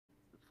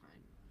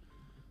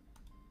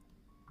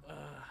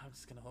I'm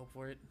just gonna hope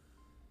for it.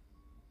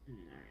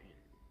 Alright.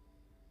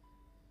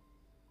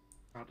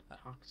 Got a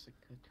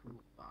Toxica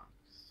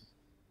toolbox.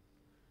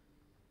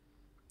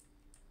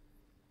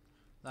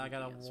 Now I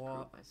gotta Maybe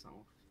walk. screw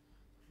myself.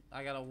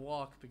 I gotta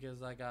walk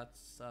because I got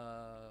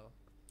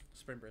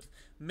sprint burst.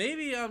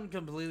 Maybe I'm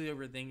completely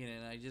overthinking it.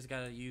 And I just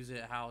gotta use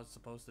it how it's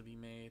supposed to be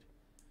made.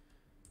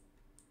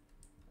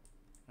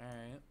 All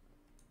right.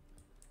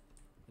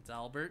 It's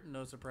Albert.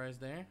 No surprise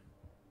there.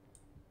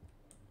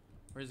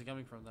 Where's he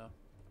coming from though?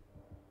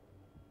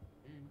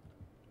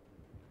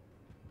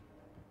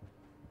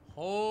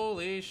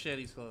 Holy shit,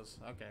 he's close.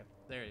 Okay,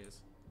 there he is.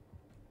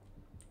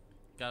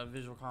 Got a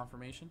visual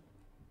confirmation.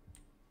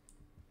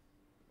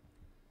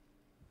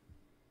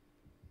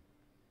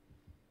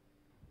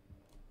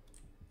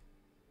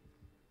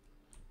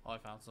 Oh, I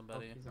found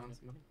somebody. Oh, he's on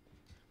somebody.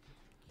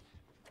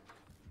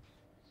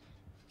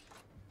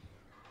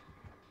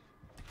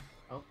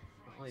 Oh,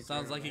 well,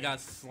 Sounds like he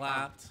got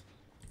slapped.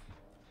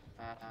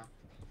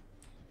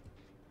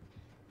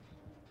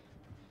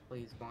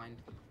 Please, blind.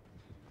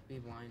 Be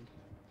blind.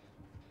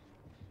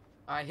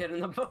 I hit in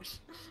the bush.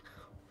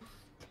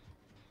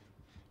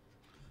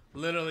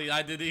 Literally,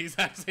 I did the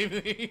exact same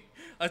thing.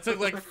 I took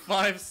like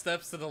 5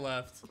 steps to the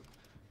left.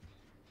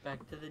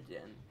 Back to the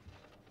den.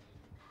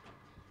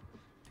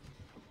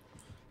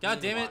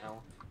 God damn it.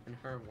 In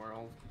her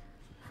world.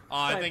 Oh,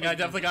 I think I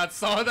definitely got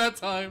saw that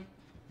time.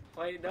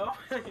 Wait, no.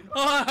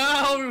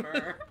 Oh, He's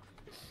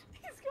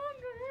going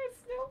for her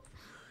still.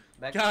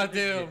 Back God to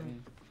the damn.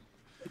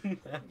 den.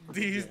 Back to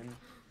These, den.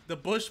 the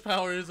bush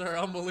powers are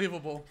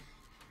unbelievable.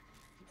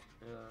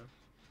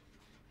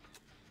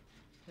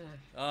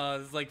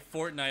 It's like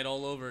Fortnite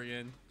all over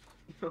again.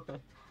 So dumb.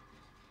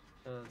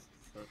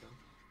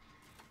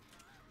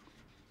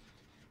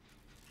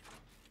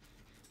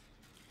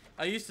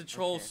 I used to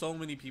troll so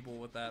many people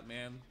with that,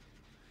 man.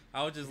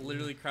 I would just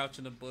literally crouch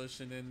in a bush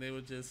and then they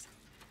would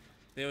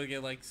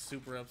get like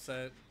super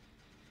upset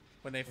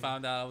when they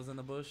found out I was in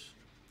the bush.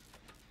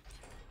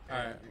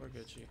 Alright, we're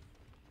Gucci.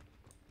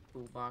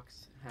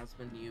 Toolbox has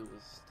been used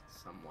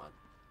somewhat.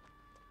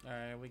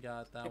 Alright, we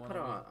got that They one. put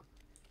a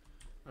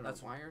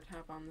That's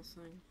wiretap on this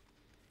thing.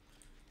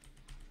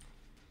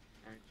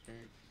 Alright,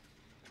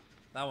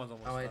 that one's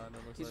almost done.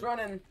 It looks he's like.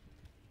 running.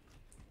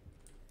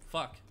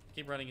 Fuck.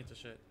 Keep running into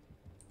shit.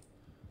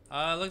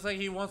 Looks like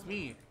he wants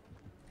me.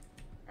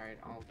 Alright,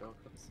 I'll go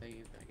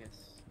save, I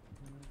guess.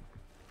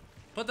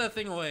 Put that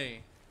thing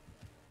away.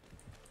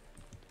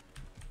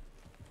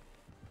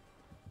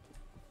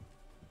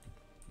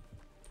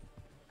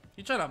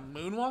 You trying to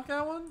moonwalk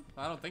that one?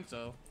 I don't think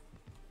so.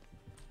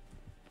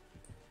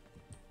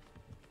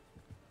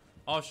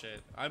 Oh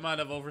shit. I might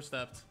have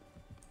overstepped.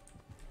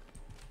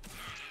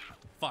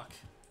 Fuck.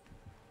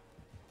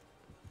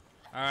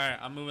 Alright,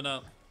 I'm moving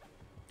up.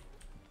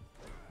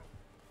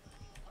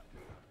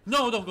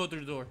 No, don't go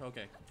through the door.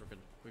 Okay, we're good.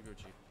 We're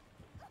Gucci.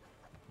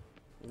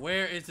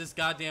 Where is this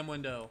goddamn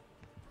window?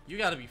 You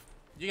gotta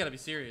be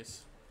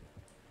serious.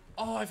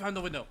 Oh, I found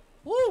the window.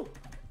 Woo!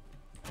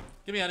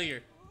 Get me out of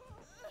here.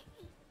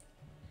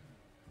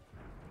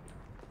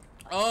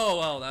 Oh,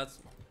 well, that's...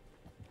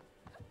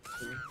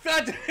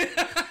 God damn.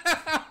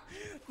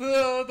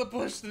 The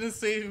bush didn't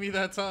save me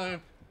that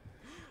time.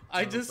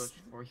 I just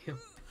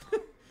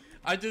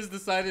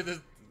decided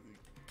to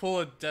pull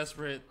a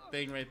desperate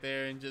thing right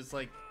there and just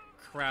like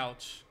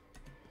crouch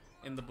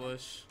in the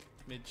bush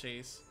mid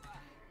chase.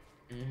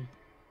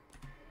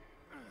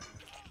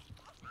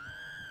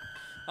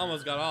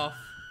 Almost got off.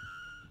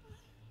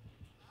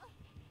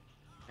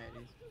 There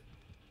it is.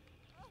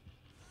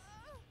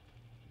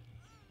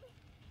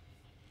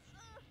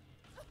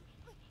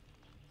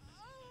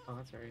 Oh,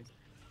 that's very easy.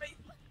 Wait,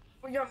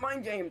 we got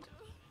mind gamed.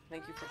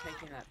 Thank you for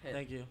taking that hit.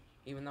 Thank you.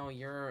 Even though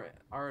you're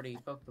already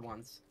booked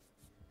once.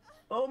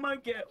 Oh my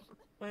god.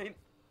 Wait.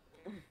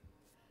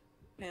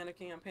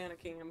 Panicking,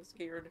 I'm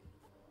scared.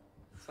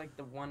 It's like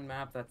the one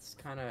map that's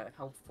kind of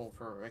helpful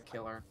for a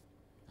killer.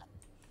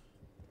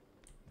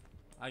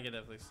 I can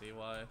definitely see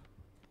why.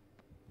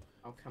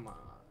 Oh, come on.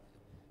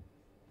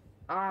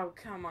 Oh,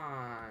 come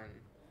on.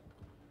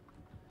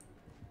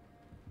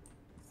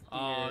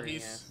 Oh,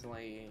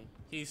 Seriously.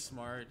 he's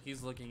smart.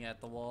 He's looking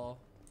at the wall.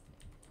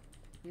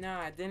 No,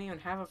 I didn't even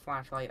have a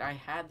flashlight. I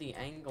had the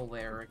angle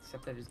there,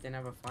 except I just didn't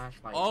have a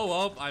flashlight. Oh,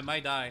 well, I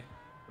might die.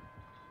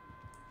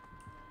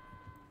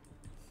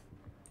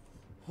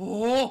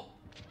 Oh!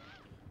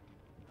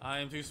 I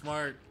am too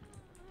smart.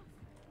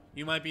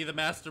 You might be the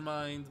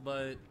mastermind,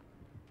 but...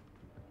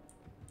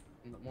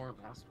 The more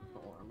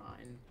basketball are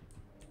mine.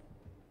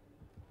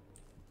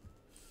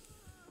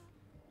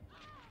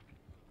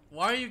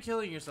 Why are you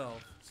killing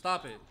yourself?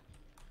 Stop it.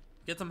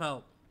 Get some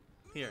help.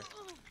 Here.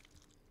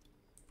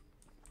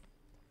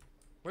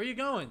 Where are you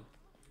going?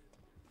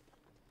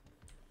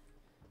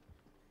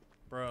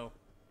 Bro.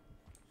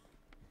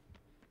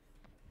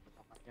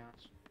 Oh my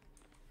gosh.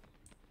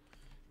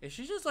 Is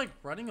she just like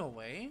running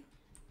away?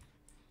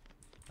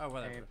 Oh,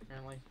 whatever. Okay,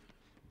 apparently.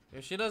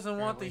 If she doesn't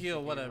want the Apparently heal,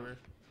 she whatever.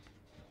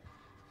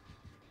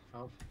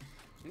 Oh.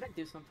 I might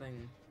do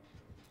something.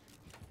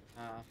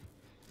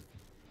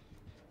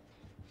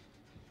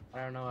 I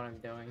don't know what I'm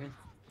doing.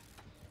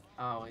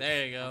 Oh,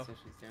 There you go. That's what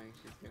she's doing.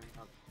 She's doing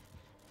up.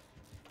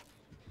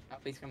 Oh,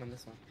 please come in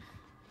this one.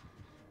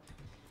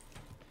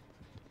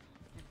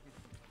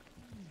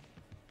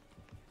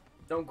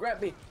 Don't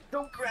grab me!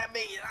 Don't grab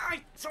me!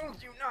 I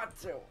told you not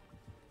to!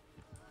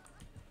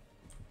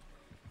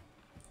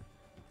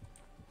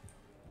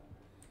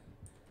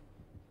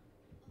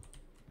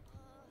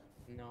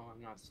 No,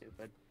 I'm not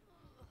stupid.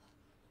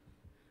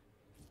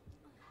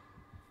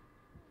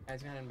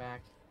 Guys, heading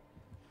back.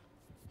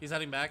 He's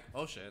heading back.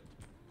 Oh shit.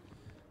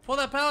 Pull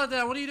that pallet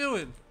down. What are you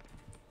doing?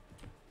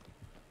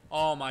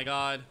 Oh my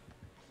god.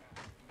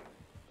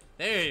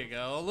 There you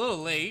go. A little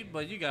late,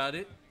 but you got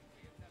it.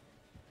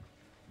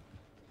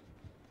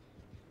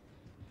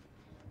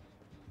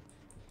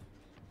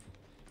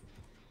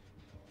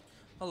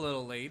 A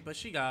little late, but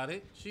she got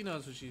it. She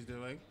knows what she's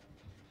doing.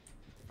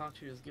 I thought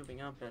she was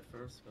giving up at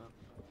first, but...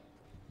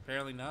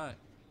 Apparently not.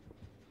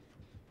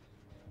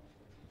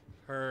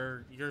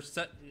 You're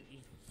set.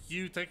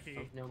 You taking.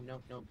 Oh, no,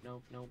 no, no,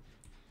 no, no.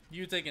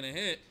 You taking a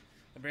hit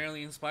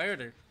apparently inspired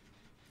her.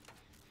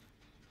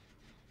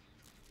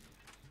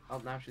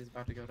 Oh, now she's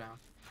about to go down.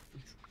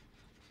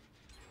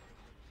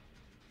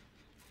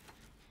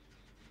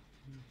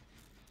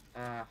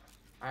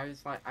 I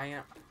was like,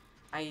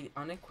 I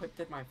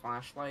unequipped my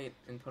flashlight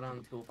and put on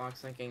the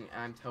toolbox thinking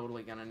I'm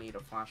totally gonna need a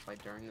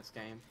flashlight during this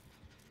game.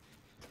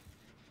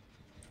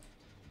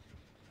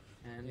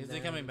 And Is he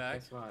coming back?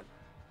 Guess what?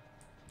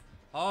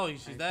 Oh,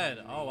 she's dead.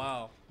 Oh,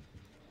 wow.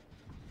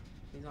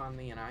 He's on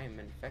me and I am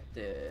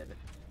infected.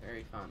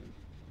 Very fun.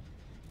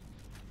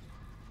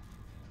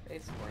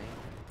 Basically,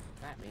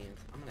 that means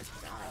I'm gonna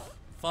die.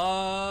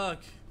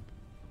 Fuck.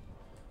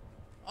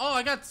 Oh,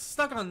 I got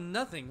stuck on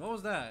nothing. What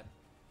was that?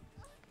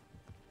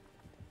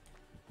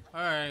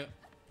 Alright.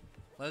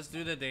 Let's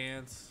do the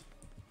dance.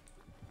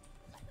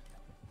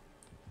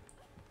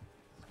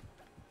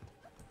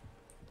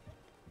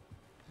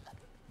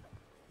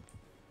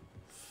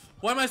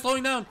 Why am I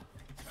slowing down?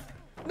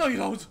 No, you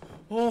don't.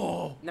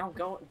 Oh. No,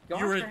 go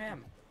You're after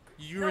him.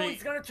 You're No,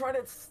 he's gonna try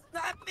to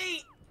snap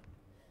me.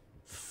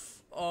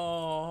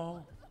 Oh.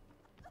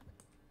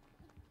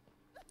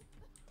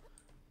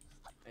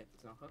 Wait,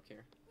 there's no hook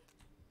here.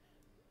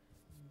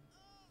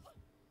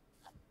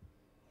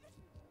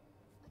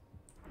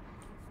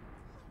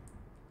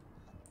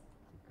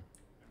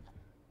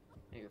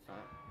 Maybe if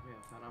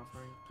that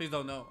offering. Please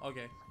don't know.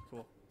 Okay,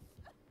 cool.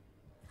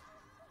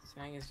 This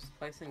thing is just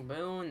placing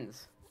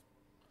boons.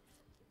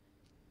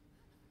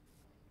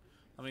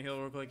 Let me heal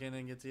real quick and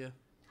then get to you.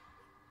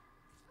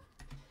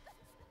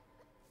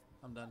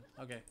 I'm done.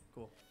 Okay,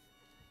 cool.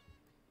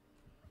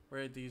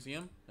 Where do you see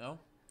him? No?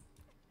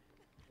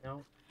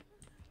 No.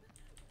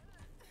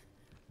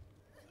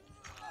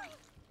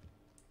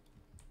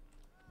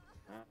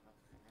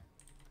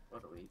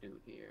 What do we do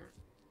here?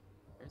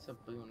 There's a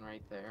boon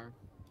right there.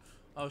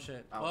 Oh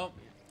shit. Oh, Well,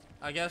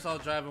 yeah. I guess I'll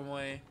drive him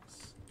away.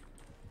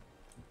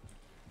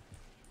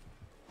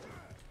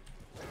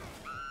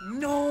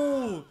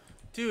 No!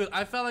 Dude,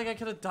 I felt like I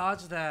could have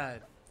dodged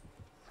that.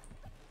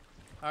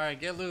 Alright,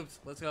 get looped.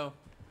 Let's go.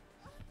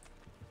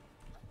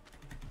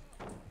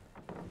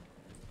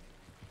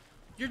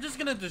 You're just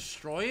gonna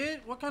destroy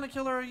it? What kind of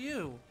killer are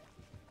you?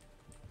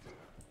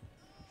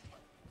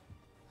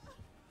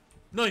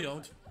 No, you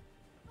don't.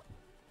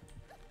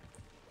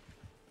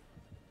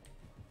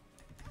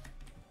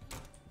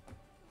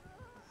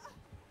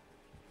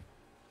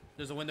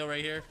 There's a window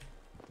right here.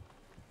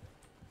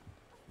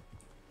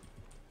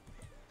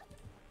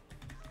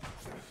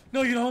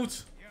 No, you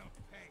don't.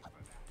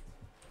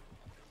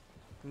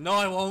 No,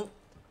 I won't.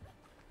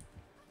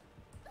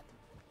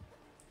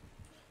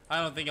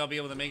 I don't think I'll be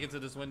able to make it to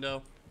this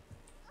window.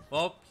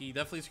 Well, he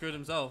definitely screwed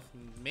himself.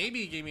 Maybe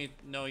he gave me...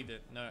 No, he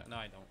did. No,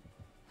 I don't.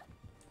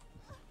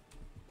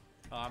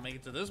 I'll make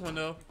it to this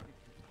window.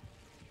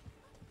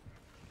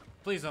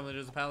 Please tell me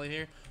there's a pallet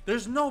here.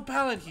 There's no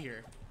pallet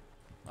here.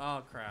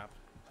 Oh, crap.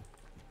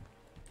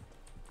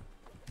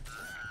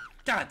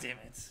 God damn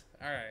it.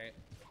 Alright.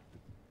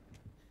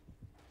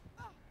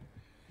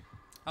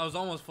 I'm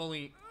almost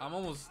fully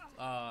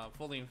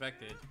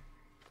infected.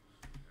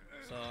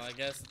 So I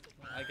guess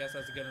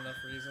that's a good enough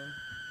reason.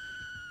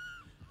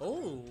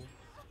 Oh,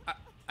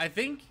 I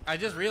think I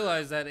just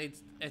realized that it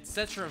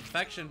sets your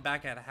infection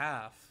back at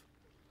half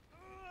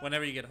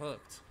whenever you get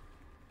hooked.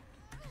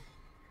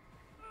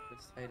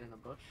 Just hide in a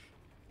bush.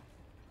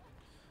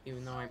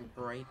 Even though I'm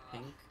bright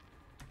pink.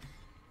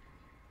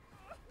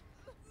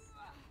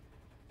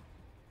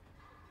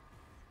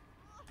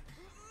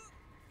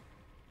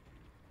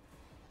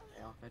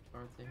 Okay, I'll head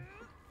towards him.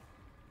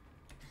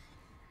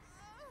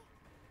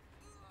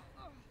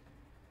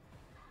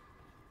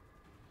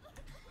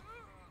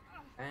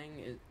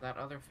 That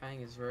other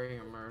Fang is very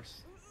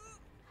immersed.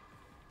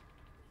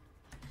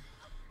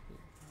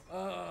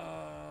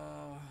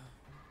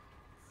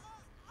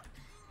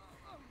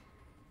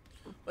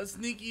 But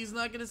Sneaky's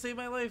not gonna save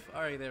my life.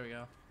 All right, there we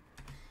go.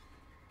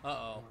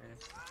 Uh-oh.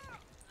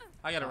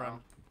 I gotta run.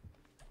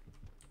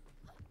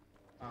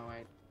 Oh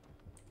wait.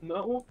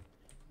 No.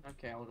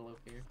 Okay, I'll look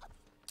here.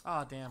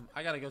 Oh damn!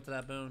 I gotta go to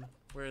that boon.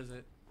 Where is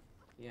it?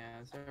 Yeah,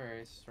 it's a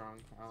very strong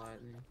pallet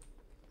and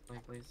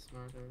likely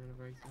smarter to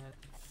break that.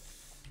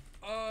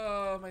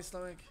 Oh, my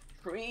stomach.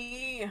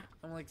 Tree!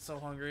 I'm like so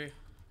hungry.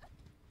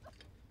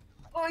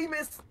 Oh, he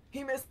missed!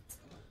 He missed!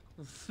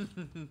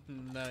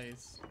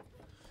 Nice.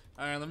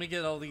 Alright, let me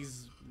get all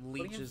these do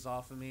you- leeches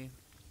off of me.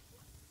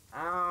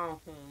 Oh,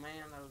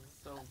 man, that was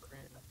so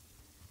great.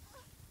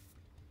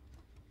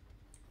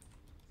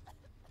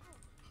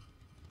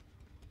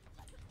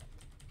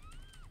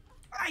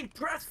 I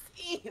pressed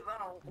E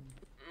though!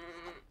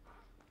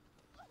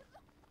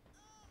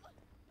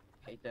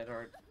 I hate that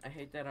art. I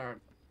hate that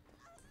art.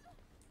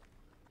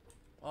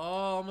 Oh,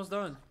 almost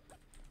done.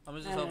 I'm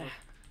gonna just help him.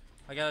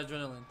 I got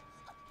adrenaline.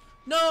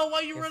 No,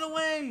 why you run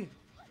away?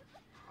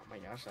 Oh my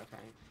gosh, that thing.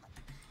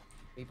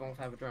 We both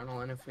have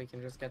adrenaline. If we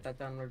can just get that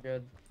done, we're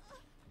good.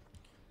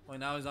 Wait,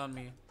 now he's on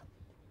me.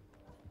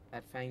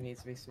 That Fang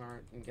needs to be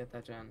smart and get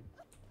that gen.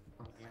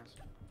 Oh my gosh.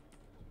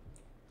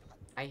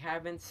 I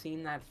haven't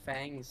seen that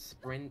Fang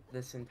sprint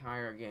this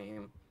entire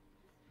game.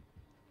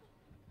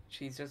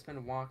 She's just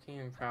been walking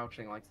and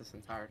crouching like this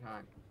entire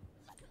time.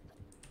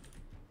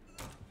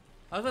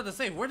 I was about to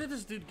say, where did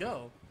this dude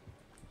go?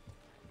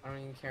 I don't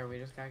even care. We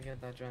just gotta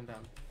get that gen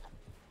done.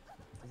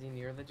 Is he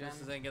near the gen?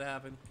 This ain't gonna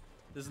happen.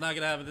 This is not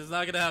gonna happen. This is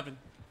not gonna happen.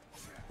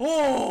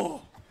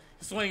 Oh!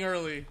 Swing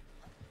early.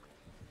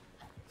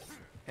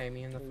 Okay,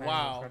 me and the Fang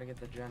Wow. will try to get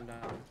the gen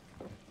done.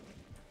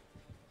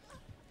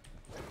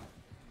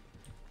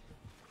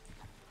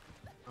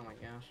 Oh my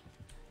gosh.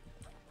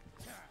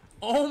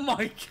 Oh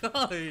my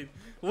god!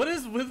 What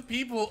is with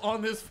people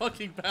on this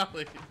fucking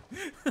pallet?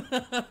 Okay,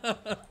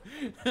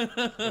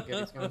 good,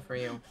 he's going for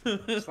you.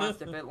 Just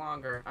last a bit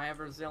longer. I have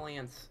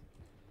resilience.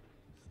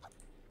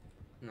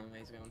 No,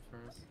 he's going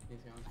first.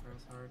 He's going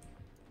first hard.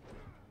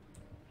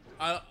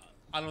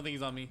 I don't think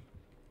he's on me.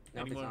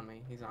 Nope, he's Anymore. on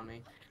me. He's on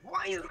me.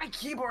 Why is my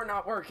keyboard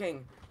not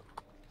working?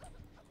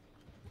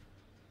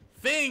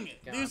 Thing!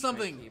 Gosh, Do my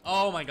something! keyboard.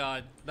 Oh my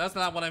god. That's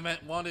not what I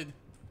wanted.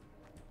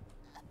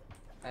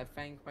 That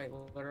Fang quite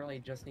literally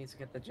just needs to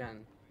get the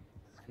gen.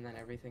 And then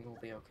everything will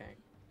be okay.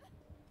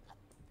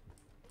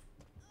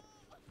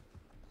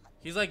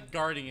 He's like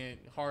guarding it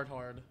hard.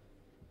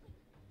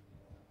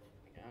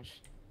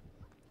 Gosh.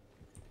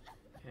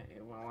 Okay,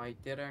 well I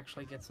did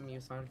actually get some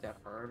use out of that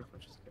hard,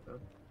 which is good.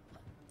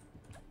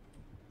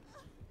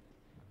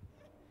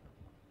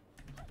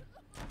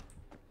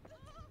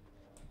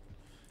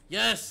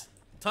 Yes!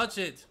 Touch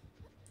it!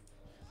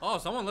 Oh,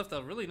 someone left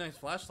a really nice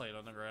flashlight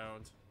on the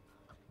ground.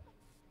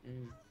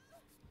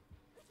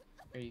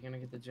 Are you gonna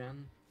get the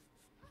gen?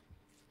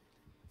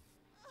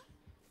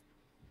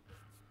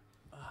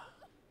 Are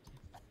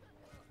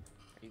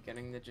you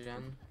getting the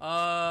gen?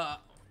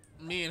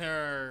 Me and her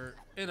are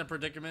in a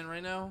predicament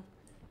right now.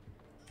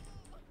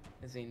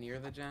 Is he near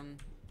the gen?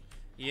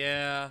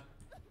 Yeah.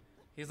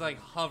 He's like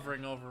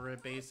hovering over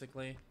it,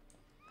 basically.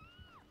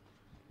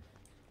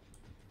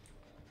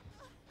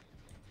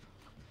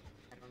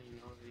 I don't even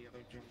know where the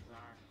other gens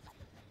are.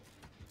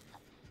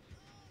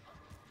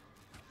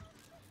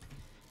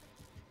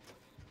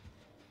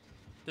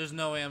 There's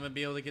no way I'm gonna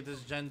be able to get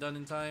this gen done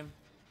in time.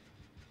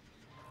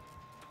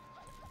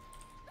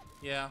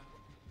 Yeah.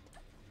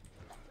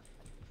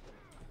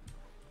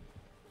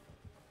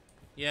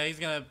 Yeah, he's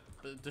gonna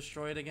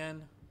destroy it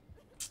again.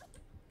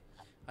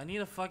 I need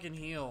a fucking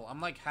heal.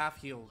 I'm like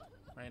half healed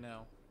right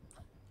now.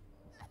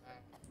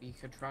 You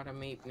could try to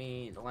meet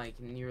me, like,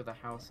 near the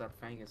house that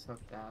Fang is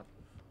hooked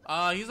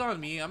at. He's on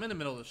me. I'm in the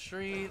middle of the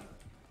street.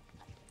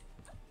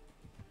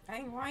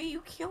 Fang, why are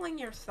you killing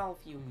yourself,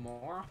 you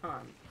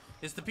moron?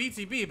 It's the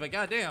PTB, but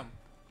goddamn.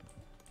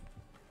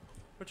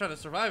 We're trying to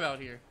survive out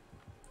here.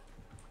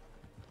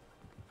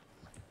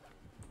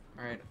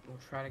 Alright, we'll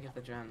try to get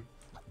the gen.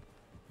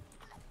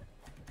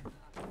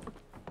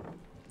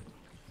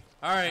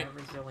 Alright. I have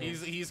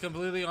resilience. He's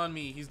completely on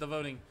me. He's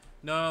devoting.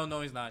 No,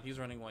 he's not. He's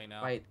running away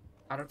now. Wait,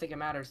 I don't think it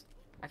matters.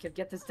 I could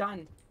get this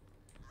done.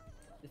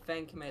 The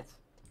Fang commits.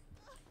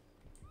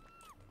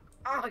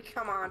 Oh,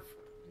 come on.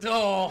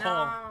 Oh. No,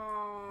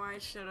 I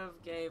should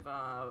have gave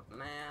up,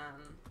 man.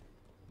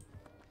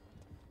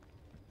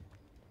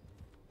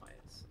 Wait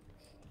a sec.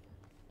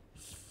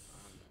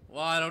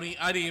 Well, I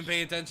didn't even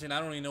pay attention.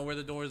 I don't even know where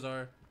the doors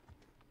are.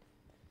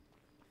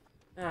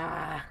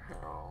 Ah,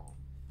 oh.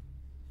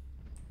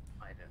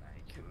 Why did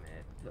I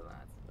commit to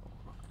that so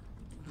hard?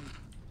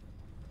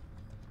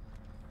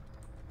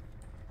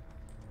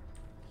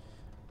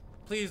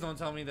 Please don't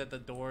tell me that the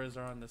doors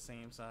are on the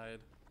same side.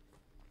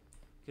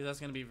 Because that's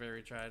going to be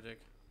very tragic.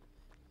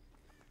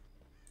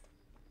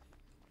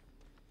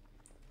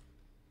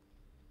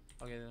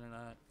 Okay, then they're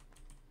not.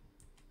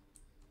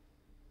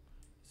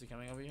 Is he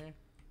coming over here?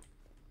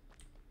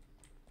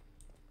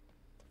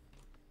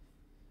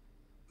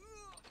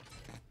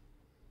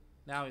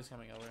 Now he's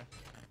coming over.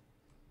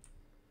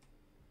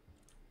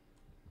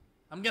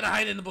 I'm gonna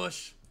hide in the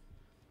bush.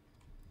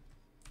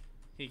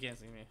 He can't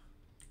see me.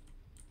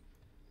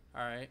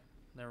 Alright,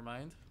 never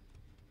mind.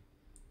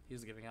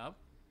 He's giving up.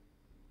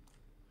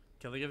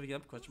 Killer giving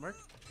up, question mark.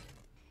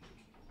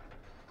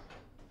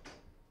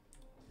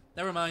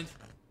 Never mind.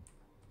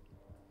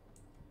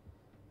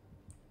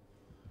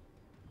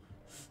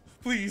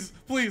 Please,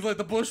 please let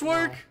the bush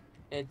work.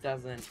 No, it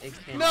doesn't. It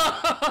can't. No.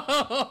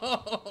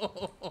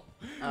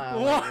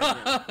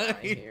 Why?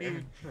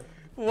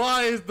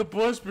 Why is the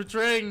bush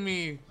betraying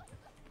me?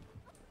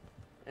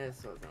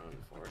 This was an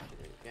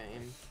unfortunate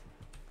game.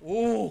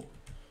 Ooh,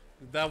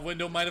 that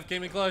window might have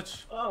came in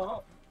clutch.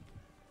 Oh.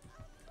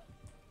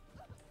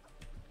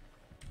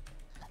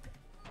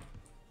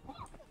 That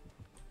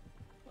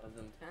was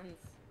intense.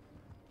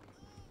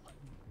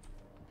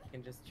 You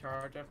can just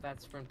charge up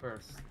that sprint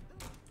burst.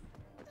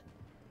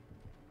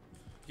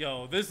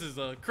 Yo, this is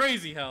a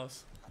crazy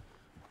house.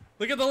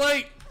 Look at the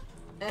light.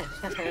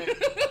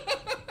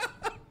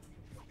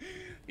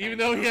 Even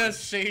though he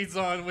has shades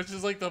on, which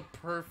is like the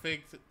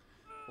perfect,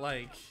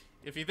 like,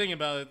 if you think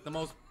about it, the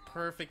most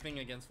perfect thing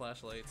against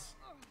flashlights.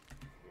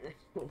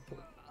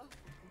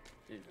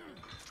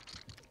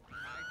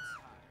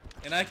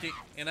 And I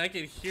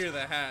could hear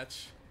the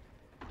hatch.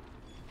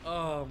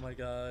 Oh my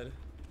god.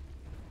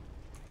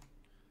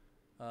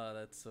 Oh,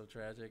 that's so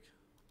tragic.